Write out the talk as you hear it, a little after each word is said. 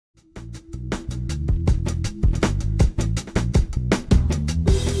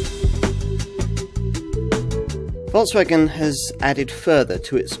Volkswagen has added further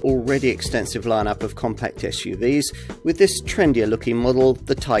to its already extensive lineup of compact SUVs with this trendier looking model,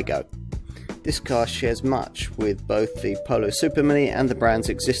 the Taigo. This car shares much with both the Polo Super Mini and the brand's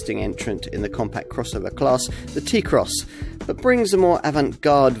existing entrant in the compact crossover class, the T-Cross, but brings a more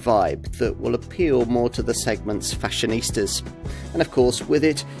avant-garde vibe that will appeal more to the segment's fashionistas. And of course, with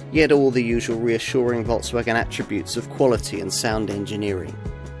it, yet all the usual reassuring Volkswagen attributes of quality and sound engineering.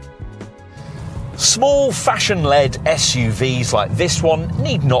 Small, fashion-led SUVs like this one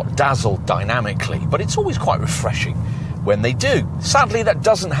need not dazzle dynamically, but it's always quite refreshing when they do. Sadly, that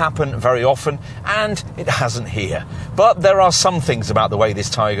doesn't happen very often, and it hasn't here. But there are some things about the way this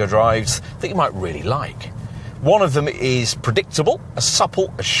Taigo drives that you might really like. One of them is predictable, a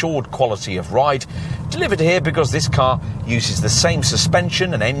supple, assured quality of ride, delivered here because this car uses the same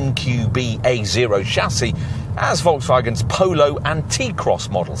suspension and NQB A0 chassis as Volkswagen's Polo and T-Cross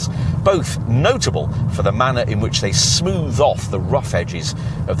models, both notable for the manner in which they smooth off the rough edges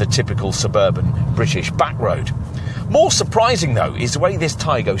of the typical suburban British back road. More surprising, though, is the way this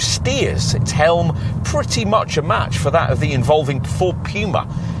Taigo steers, its helm pretty much a match for that of the involving Ford Puma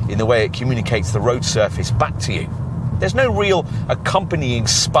in the way it communicates the road surface back to you. There's no real accompanying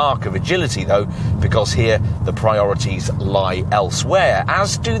spark of agility, though, because here the priorities lie elsewhere,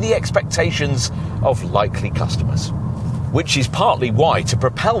 as do the expectations of likely customers. Which is partly why, to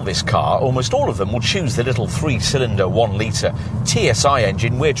propel this car, almost all of them will choose the little 3-cylinder 1-litre TSI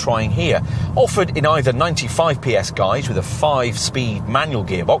engine we're trying here, offered in either 95 PS guise with a 5-speed manual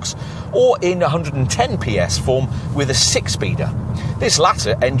gearbox, or in 110 PS form with a 6-speeder. This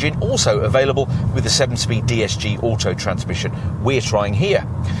latter engine also available with the 7-speed DSG auto transmission we're trying here.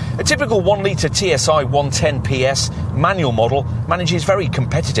 A typical 1-litre TSI 110 PS manual model manages very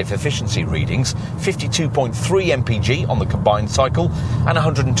competitive efficiency readings, 52.3 mpg on the combined cycle and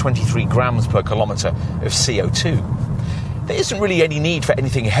 123 grams per kilometre of CO2. There isn't really any need for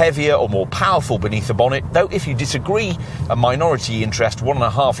anything heavier or more powerful beneath the bonnet, though if you disagree, a minority interest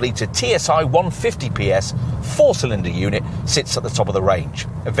 1.5-litre TSI 150 PS 4-cylinder unit sits at the top of the range,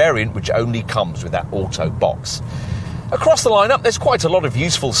 a variant which only comes with that auto box. Across the lineup, there's quite a lot of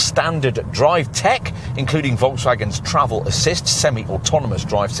useful standard drive tech, including Volkswagen's Travel Assist semi-autonomous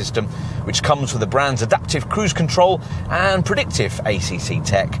drive system, which comes with the brand's adaptive cruise control and predictive ACC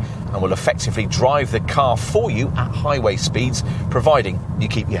tech, and will effectively drive the car for you at highway speeds, providing you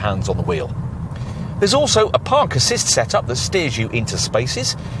keep your hands on the wheel. There's also a park assist setup that steers you into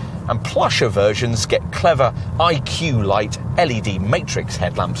spaces, and plusher versions get clever IQ light LED matrix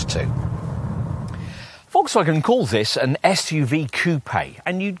headlamps too. Volkswagen calls this an SUV coupe,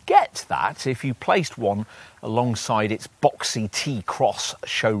 and you'd get that if you placed one alongside its boxy T-Cross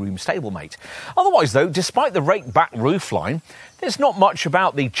showroom stablemate. Otherwise, though, despite the raked-back roofline, there's not much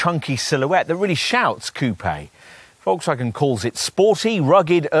about the chunky silhouette that really shouts coupe. Volkswagen calls it sporty,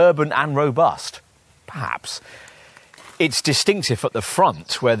 rugged, urban and robust. Perhaps. It's distinctive at the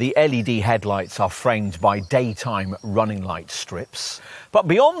front, where the LED headlights are framed by daytime running light strips. But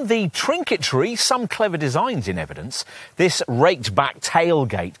beyond the trinketry, some clever designs in evidence, this raked-back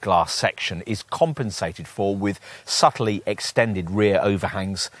tailgate glass section is compensated for with subtly extended rear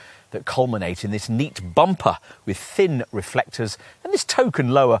overhangs that culminate in this neat bumper with thin reflectors and this token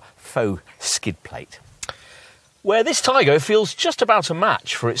lower faux skid plate, where this Taigo feels just about a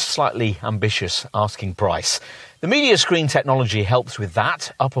match for its slightly ambitious asking price. The media screen technology helps with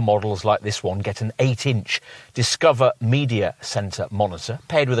that. Upper models like this one get an 8-inch Discover Media Center monitor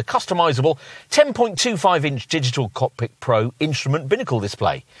paired with a customisable 10.25-inch Digital Cockpit Pro instrument binnacle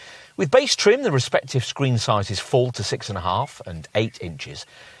display. With base trim, the respective screen sizes fall to 6.5 and 8 inches.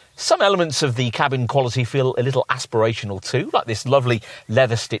 Some elements of the cabin quality feel a little aspirational too, like this lovely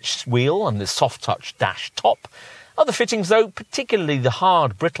leather-stitched wheel and the soft-touch dash top. Other fittings, though, particularly the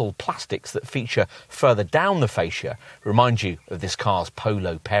hard, brittle plastics that feature further down the fascia, remind you of this car's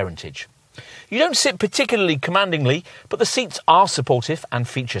Polo parentage. You don't sit particularly commandingly, but the seats are supportive and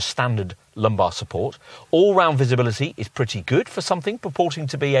feature standard lumbar support. All-round visibility is pretty good for something purporting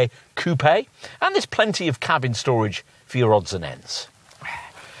to be a coupe, and there's plenty of cabin storage for your odds and ends.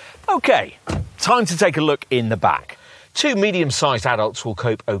 OK, time to take a look in the back. Two medium-sized adults will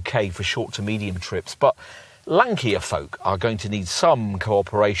cope OK for short to medium trips, but lankier folk are going to need some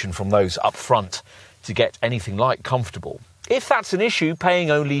cooperation from those up front to get anything like comfortable. If that's an issue,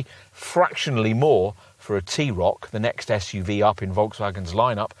 paying only fractionally more for a T-Roc, the next SUV up in Volkswagen's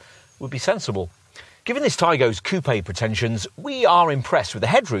lineup, would be sensible. Given this Taigo's coupe pretensions, we are impressed with the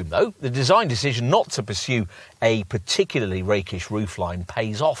headroom, though. The design decision not to pursue a particularly rakish roofline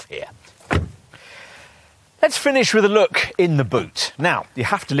pays off here. Let's finish with a look in the boot. Now, you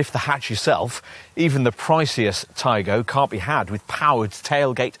have to lift the hatch yourself. Even the priciest Taigo can't be had with powered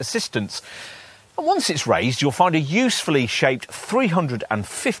tailgate assistance. And once it's raised, you'll find a usefully shaped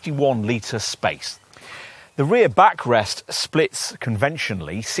 351-litre space. The rear backrest splits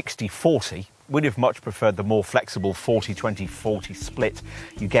conventionally 60-40. We'd have much preferred the more flexible 40-20-40 split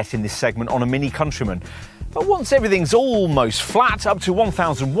you get in this segment on a Mini Countryman. But once everything's almost flat, up to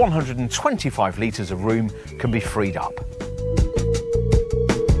 1,125 litres of room can be freed up.